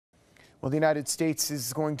Well, the United States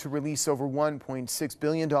is going to release over $1.6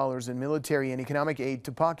 billion in military and economic aid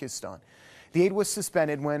to Pakistan. The aid was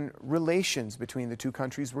suspended when relations between the two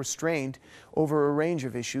countries were strained over a range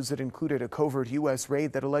of issues that included a covert U.S.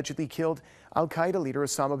 raid that allegedly killed al-Qaeda leader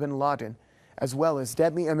Osama bin Laden, as well as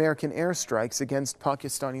deadly American airstrikes against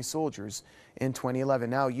Pakistani soldiers in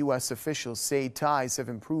 2011. Now, U.S. officials say ties have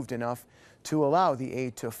improved enough to allow the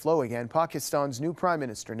aid to flow again. Pakistan's new Prime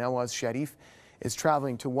Minister, Nawaz Sharif, is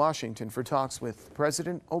traveling to Washington for talks with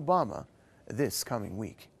President Obama this coming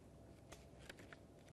week.